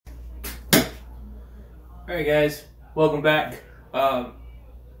Alright guys, welcome back. I'm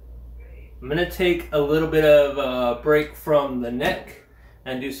going to take a little bit of a break from the neck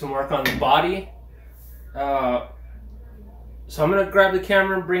and do some work on the body. So I'm going to grab the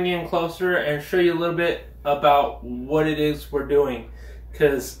camera and bring you in closer and show you a little bit about what it is we're doing,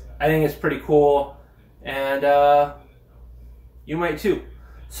 because I think it's pretty cool and you might too.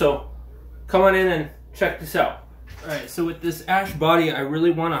 So come on in and check this out. Alright, so with this ash body, I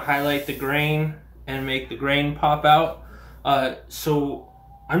really want to highlight the grain and make the grain pop out. So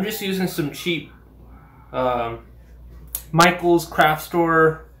I'm just using some cheap Michaels Craft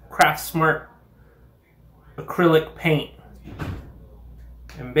Store Craft Smart acrylic paint.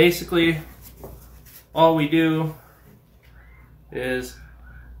 And basically all we do is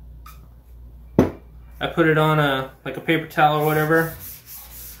I put it on a paper towel or whatever.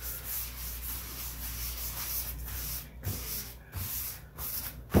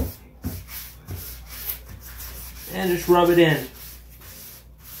 And just rub it in.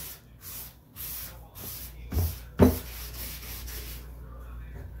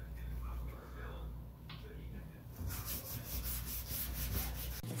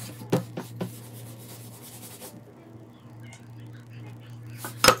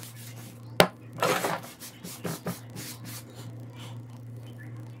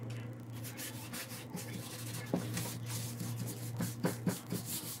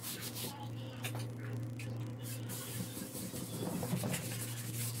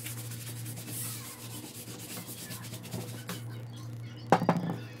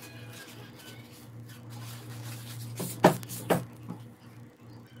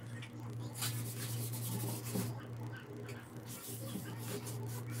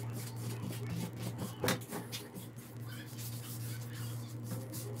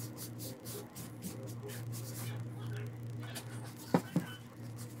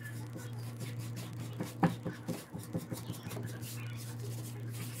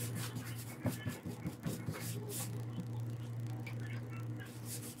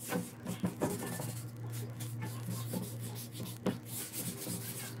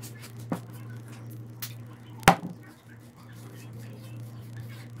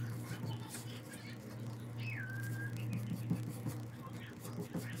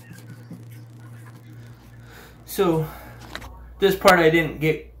 So this part I didn't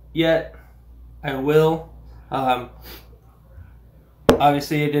get yet. I will. Obviously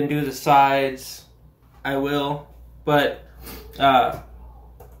I didn't do the sides. I will. But I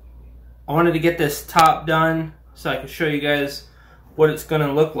wanted to get this top done so I can show you guys what it's going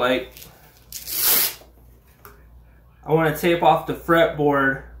to look like. I want to tape off the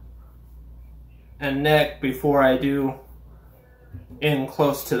fretboard and neck before I do in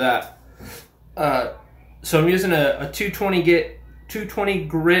close to that. So I'm using a 220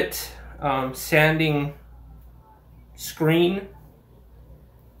 grit sanding screen,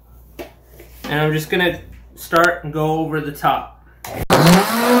 and I'm just gonna start and go over the top.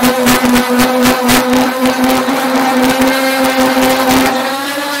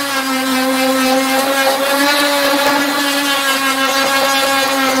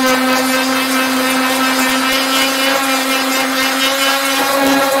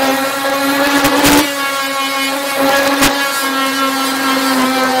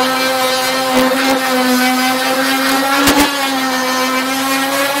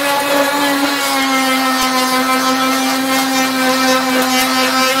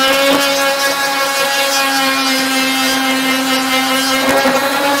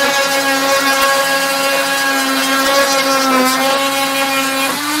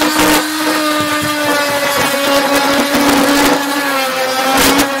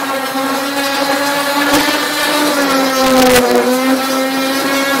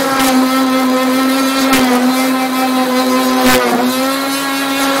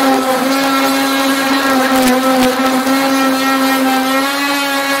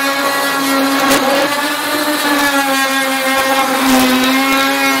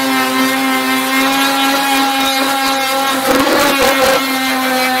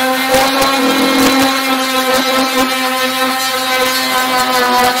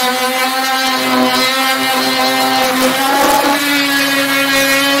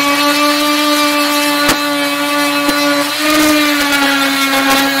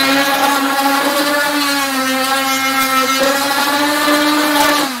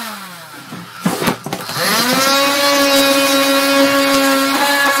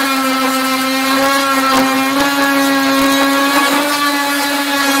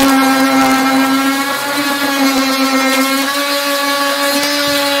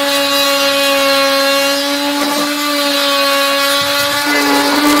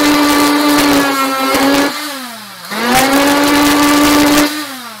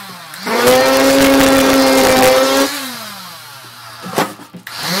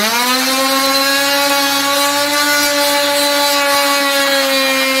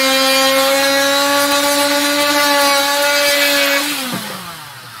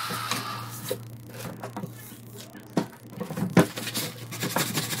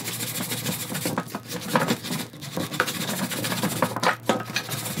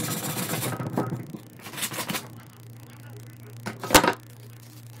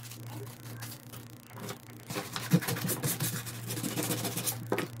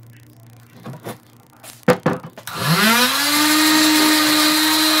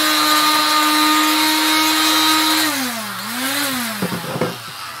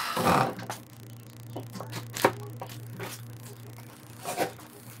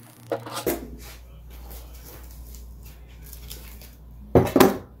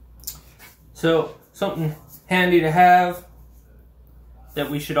 So something handy to have that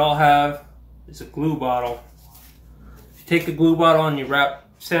we should all have is a glue bottle. You take a glue bottle and you wrap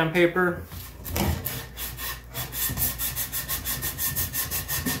sandpaper.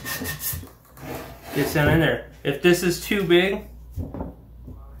 Gets down in there. If this is too big,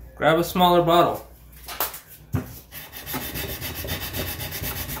 grab a smaller bottle.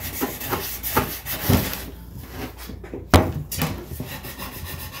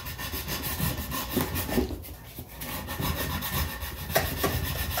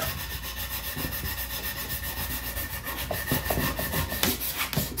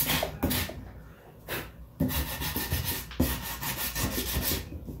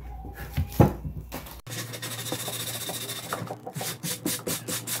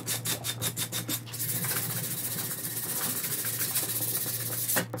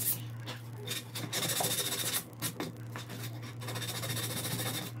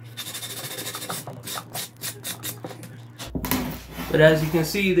 But as you can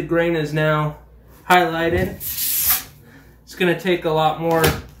see, the grain is now highlighted. It's going to take a lot more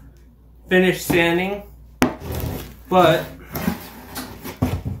finish sanding, but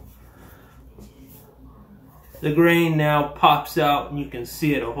the grain now pops out and you can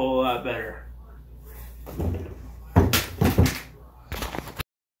see it a whole lot better.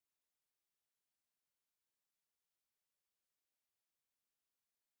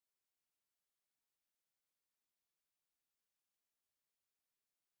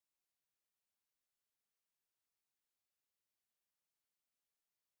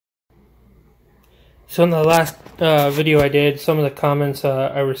 So in the last video I did, some of the comments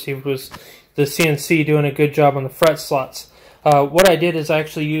I received was the CNC doing a good job on the fret slots. What I did is I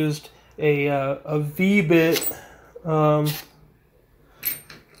actually used a V-bit,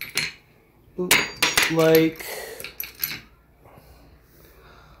 like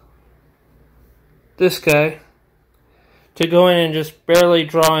this guy, to go in and just barely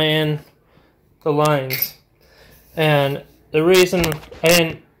draw in the lines. And the reason I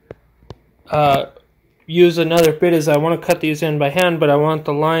didn't use another bit is I want to cut these in by hand, but I want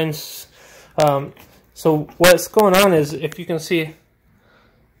the lines. So what's going on is, if you can see,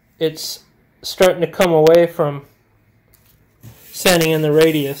 it's starting to come away from sanding in the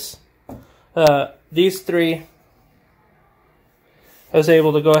radius. These three I was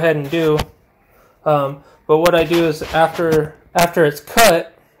able to go ahead and do, but what I do is after it's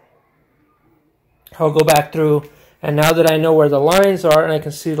cut, I'll go back through, and now that I know where the lines are and I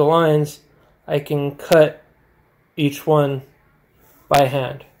can see the lines, I can cut each one by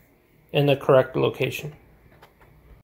hand in the correct location.